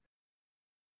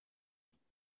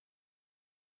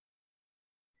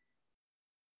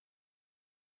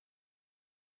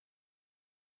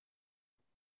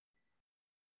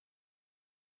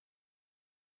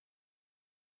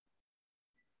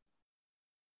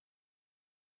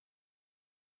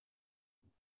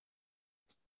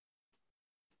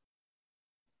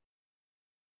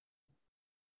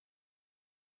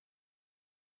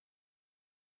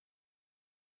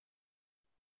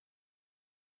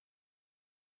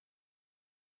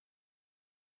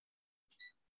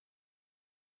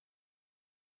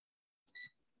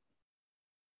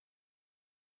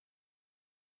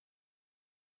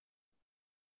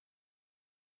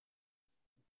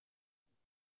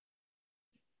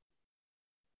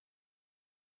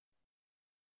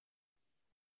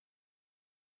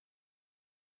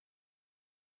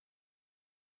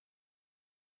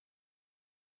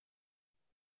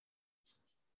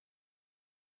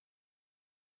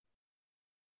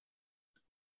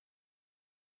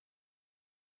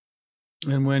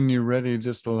 And when you're ready,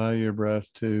 just allow your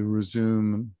breath to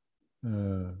resume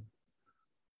a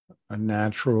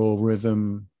natural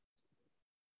rhythm,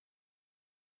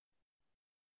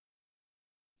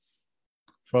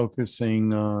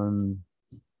 focusing on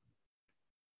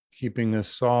keeping a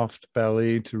soft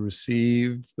belly to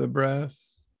receive the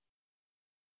breath.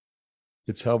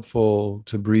 It's helpful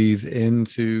to breathe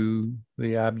into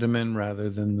the abdomen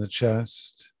rather than the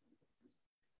chest.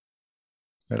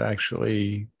 That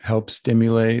actually helps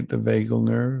stimulate the vagal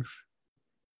nerve.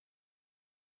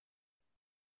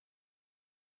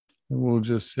 And we'll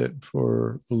just sit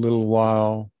for a little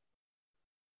while,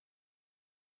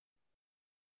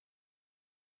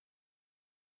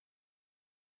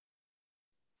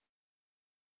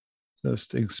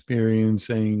 just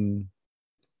experiencing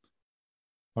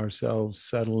ourselves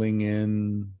settling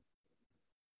in.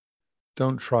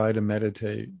 Don't try to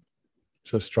meditate.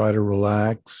 Just try to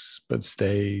relax, but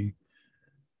stay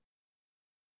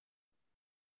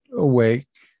awake.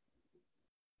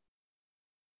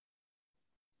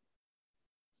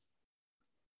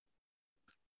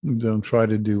 Don't try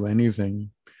to do anything.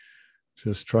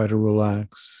 Just try to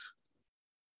relax.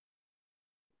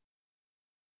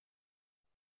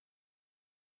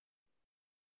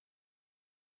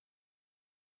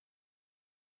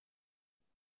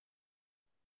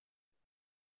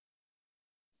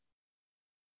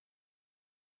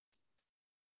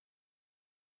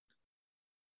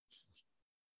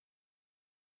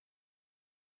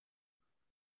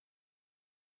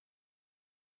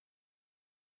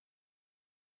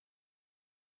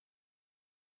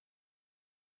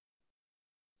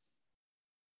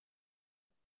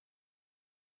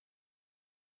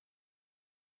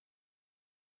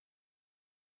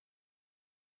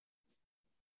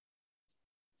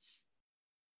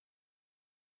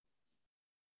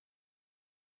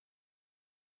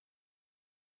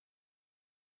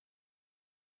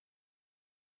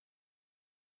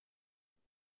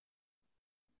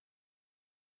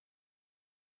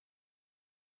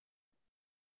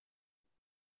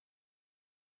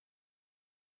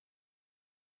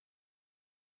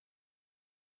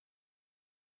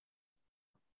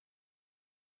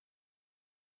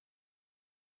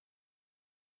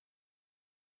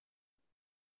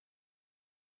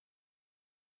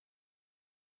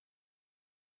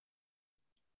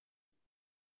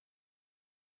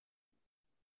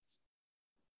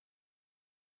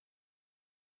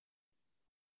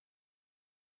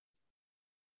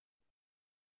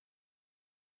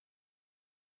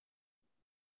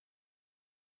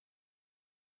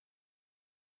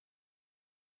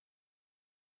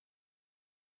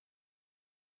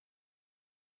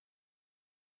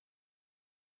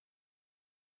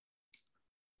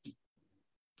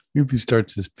 If you start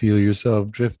to feel yourself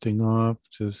drifting off,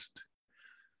 just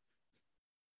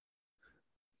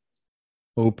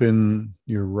open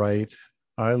your right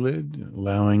eyelid,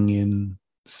 allowing in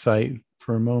sight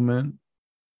for a moment,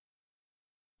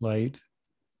 light,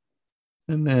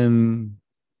 and then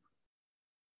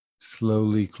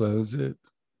slowly close it.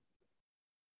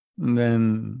 And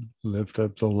then lift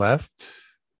up the left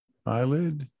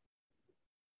eyelid,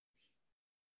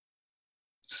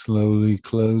 slowly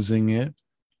closing it.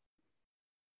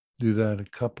 Do that a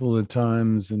couple of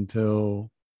times until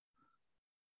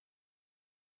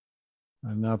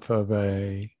enough of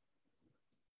a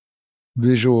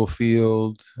visual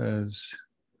field has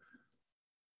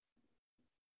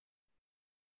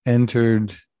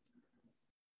entered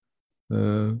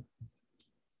the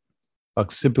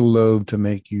occipital lobe to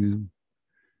make you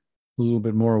a little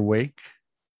bit more awake.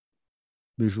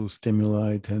 Visual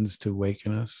stimuli tends to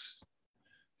waken us.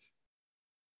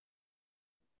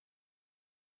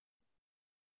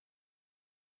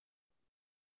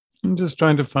 I'm just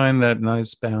trying to find that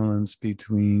nice balance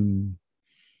between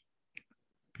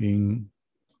being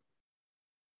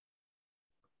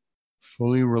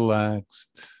fully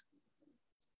relaxed,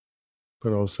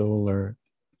 but also alert.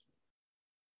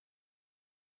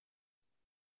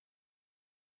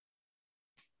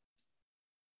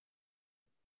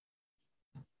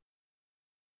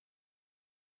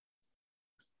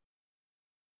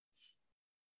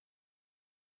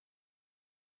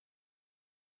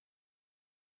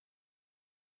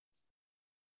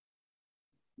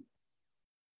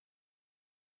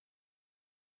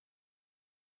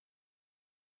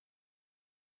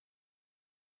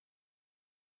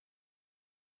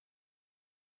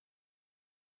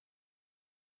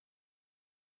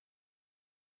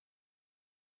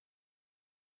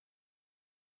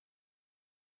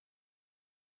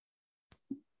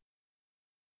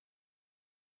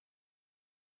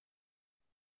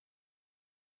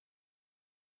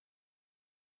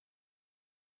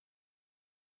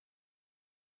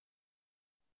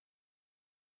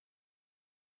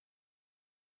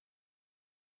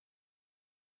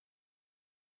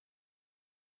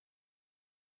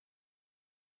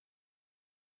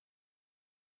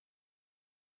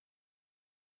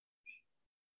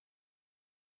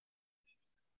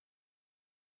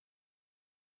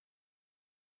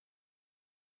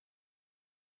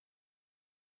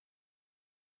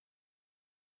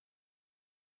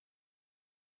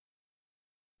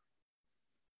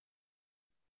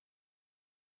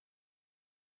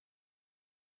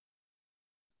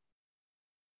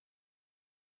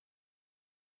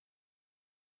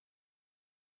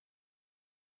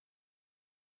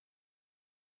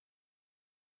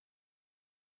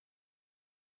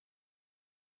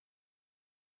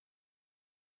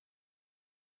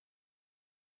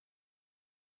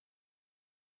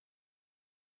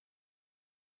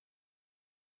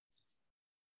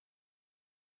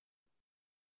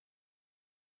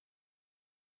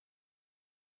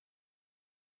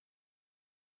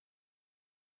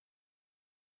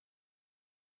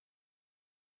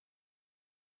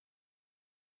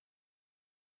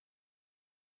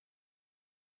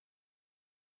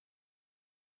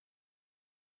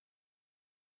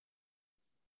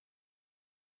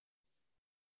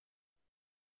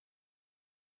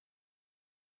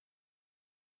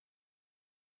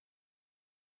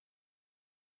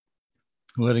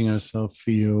 Letting ourselves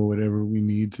feel whatever we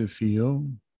need to feel,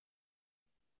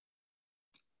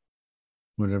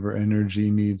 whatever energy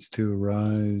needs to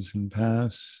arise and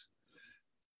pass.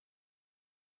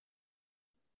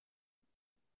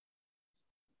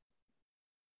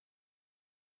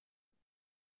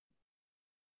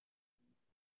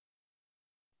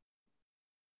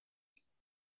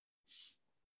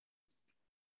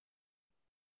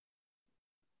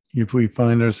 If we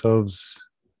find ourselves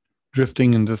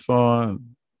drifting into thought,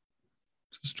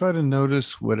 just try to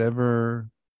notice whatever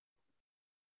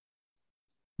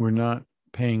we're not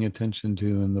paying attention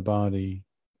to in the body.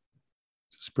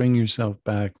 Just bring yourself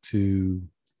back to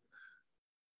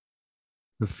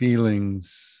the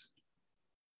feelings,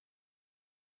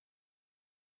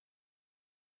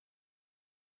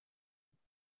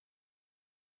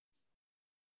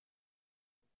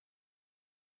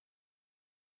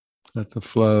 let the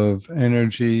flow of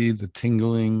energy, the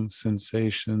tingling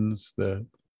sensations, the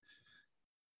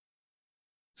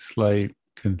slight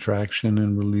contraction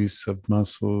and release of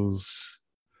muscles,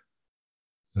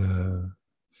 uh,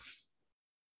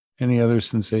 any other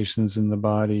sensations in the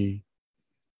body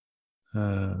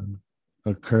uh,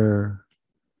 occur.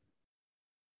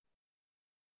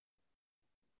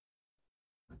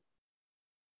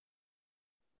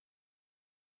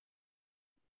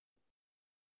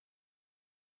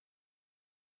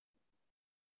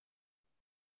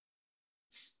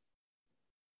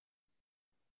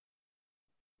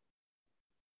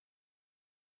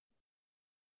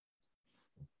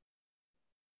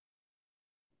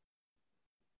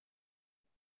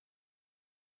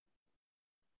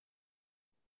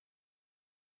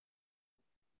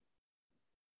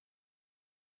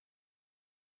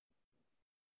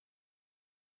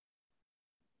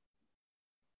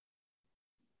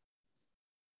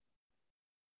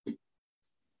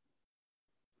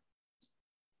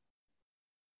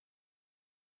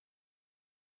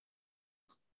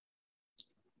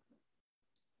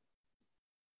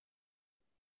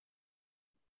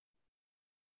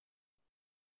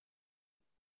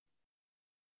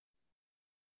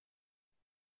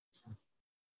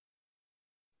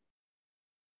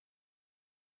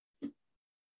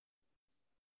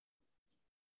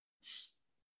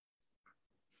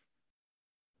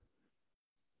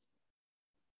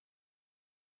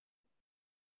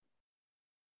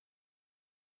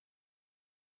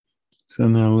 So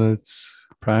now let's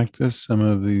practice some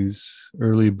of these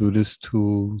early Buddhist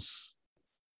tools.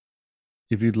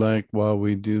 If you'd like, while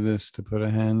we do this, to put a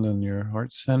hand on your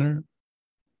heart center,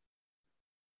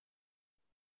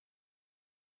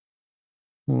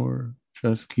 or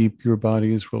just keep your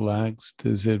body as relaxed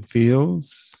as it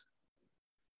feels.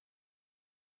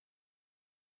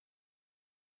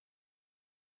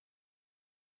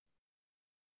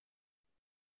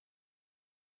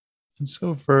 And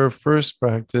so for our first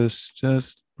practice,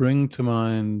 just bring to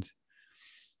mind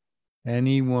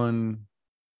anyone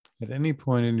at any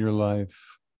point in your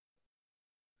life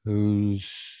who's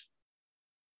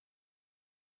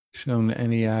shown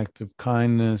any act of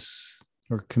kindness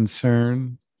or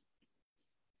concern,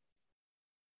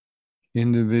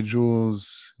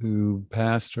 individuals who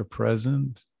past or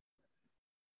present,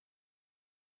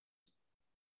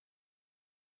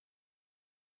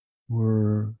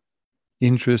 were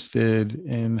interested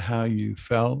in how you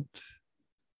felt.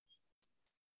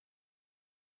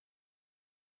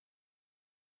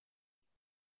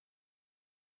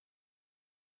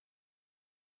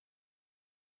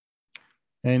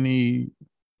 Any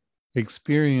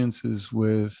experiences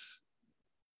with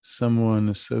someone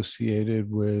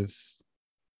associated with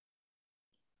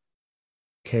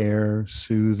care,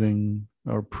 soothing,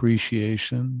 or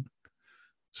appreciation,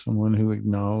 someone who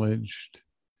acknowledged.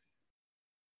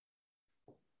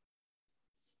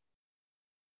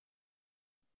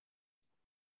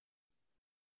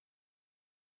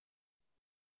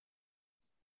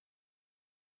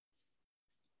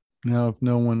 Now, if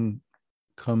no one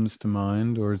comes to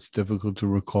mind or it's difficult to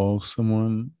recall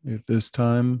someone at this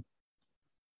time,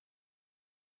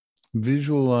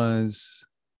 visualize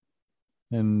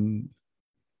an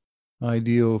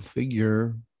ideal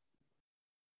figure,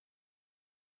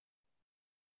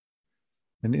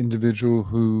 an individual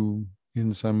who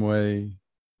in some way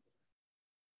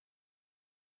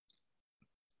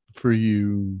for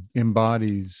you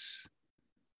embodies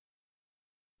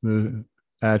the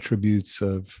attributes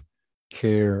of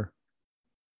care,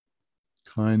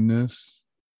 kindness,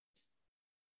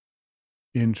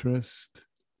 interest.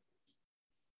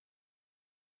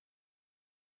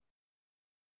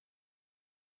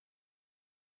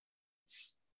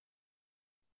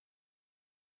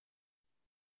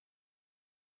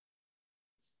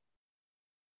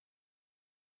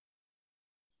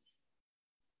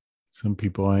 Some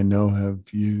people I know have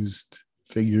used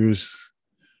figures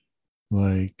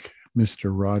like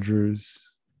Mr. Rogers.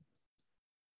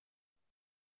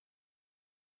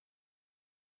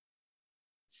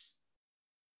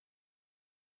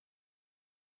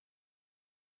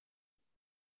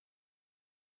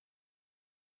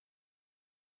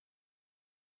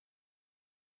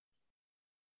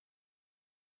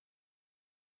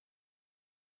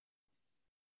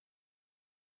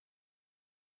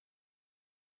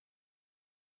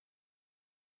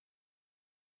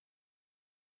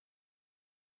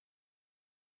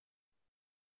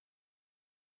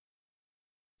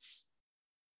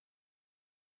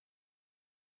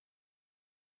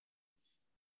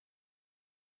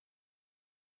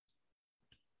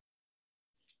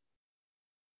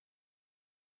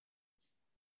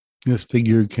 This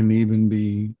figure can even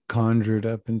be conjured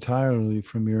up entirely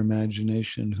from your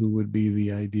imagination. Who would be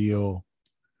the ideal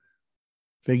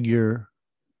figure,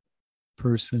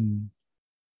 person,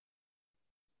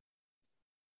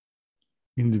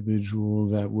 individual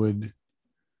that would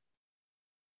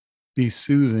be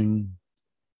soothing?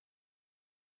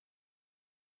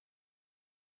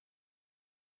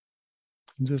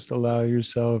 And just allow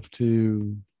yourself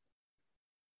to,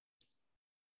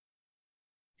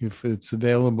 if it's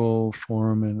available,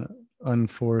 form an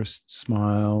unforced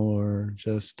smile or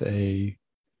just a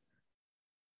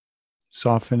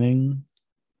softening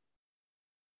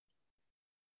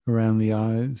around the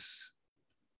eyes.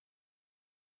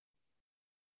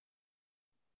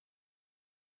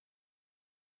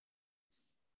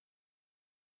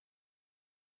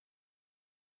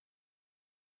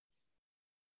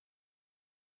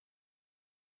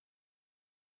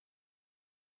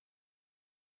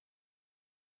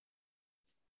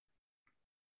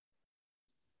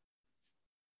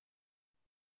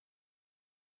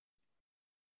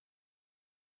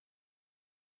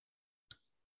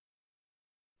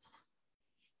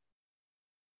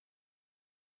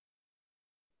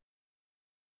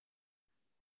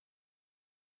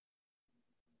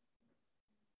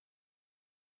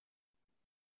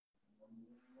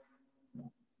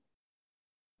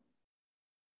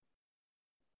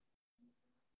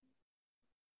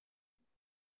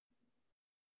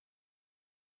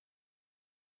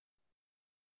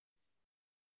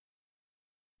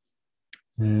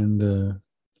 And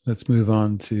Let's move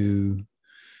on to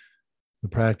the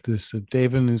practice of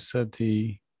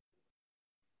Devanusati.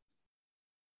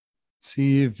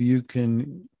 See if you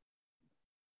can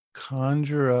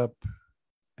conjure up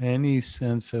any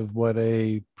sense of what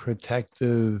a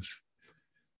protective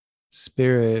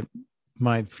spirit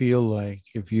might feel like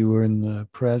if you were in the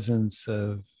presence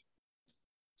of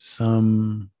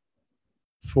some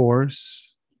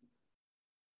force.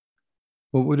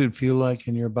 What would it feel like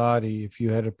in your body if you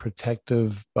had a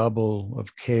protective bubble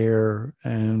of care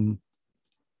and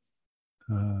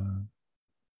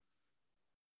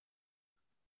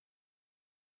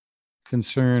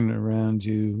concern around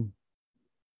you?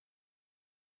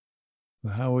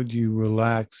 How would you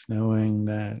relax knowing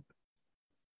that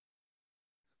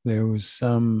there was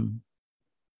some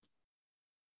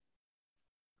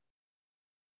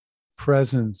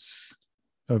presence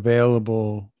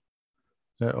available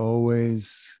that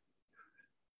always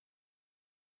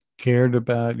cared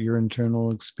about your internal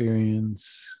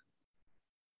experience?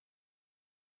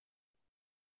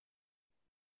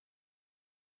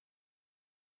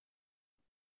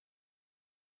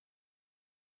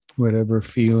 Whatever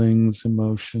feelings,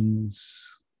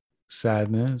 emotions,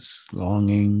 sadness,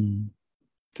 longing,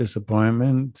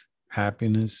 disappointment,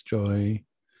 happiness, joy,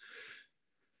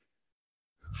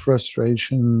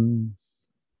 frustration,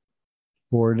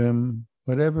 boredom,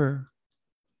 whatever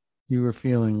you were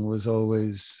feeling was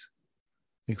always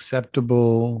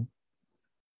acceptable,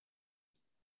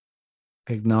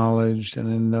 acknowledged,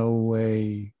 and in no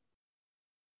way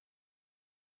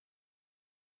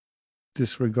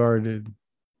disregarded.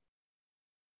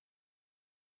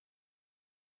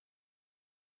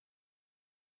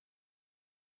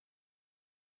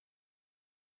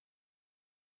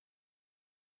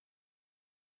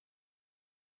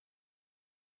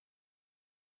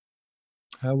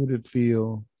 How would it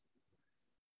feel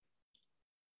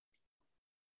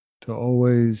to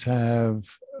always have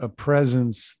a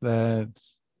presence that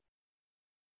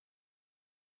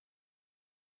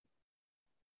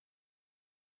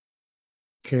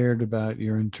cared about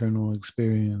your internal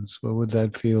experience? What would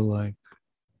that feel like?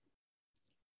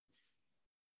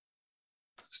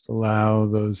 Just allow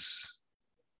that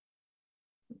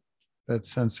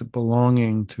sense of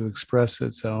belonging to express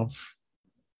itself.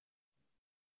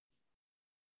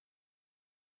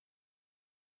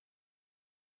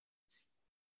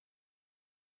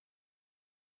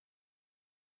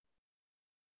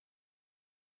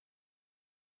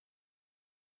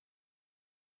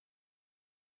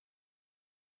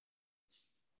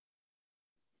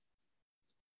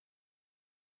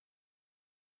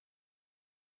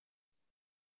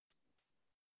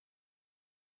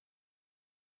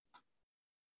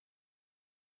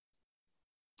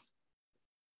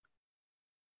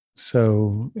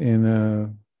 So in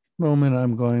a moment,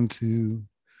 I'm going to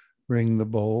ring the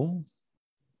bowl.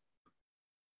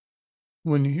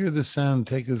 When you hear the sound,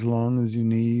 take as long as you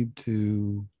need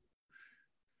to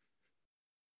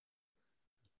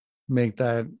make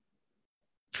that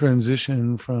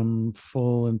transition from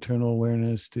full internal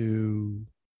awareness to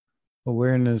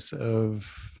awareness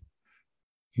of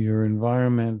your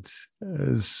environment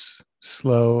as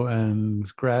slow and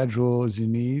gradual as you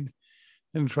need,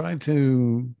 and try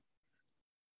to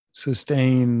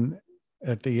sustain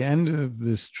at the end of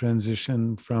this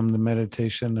transition from the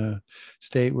meditation a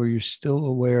state where you're still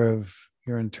aware of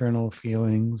your internal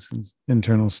feelings and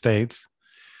internal states,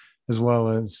 as well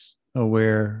as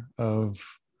aware of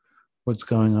what's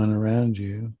going on around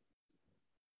you.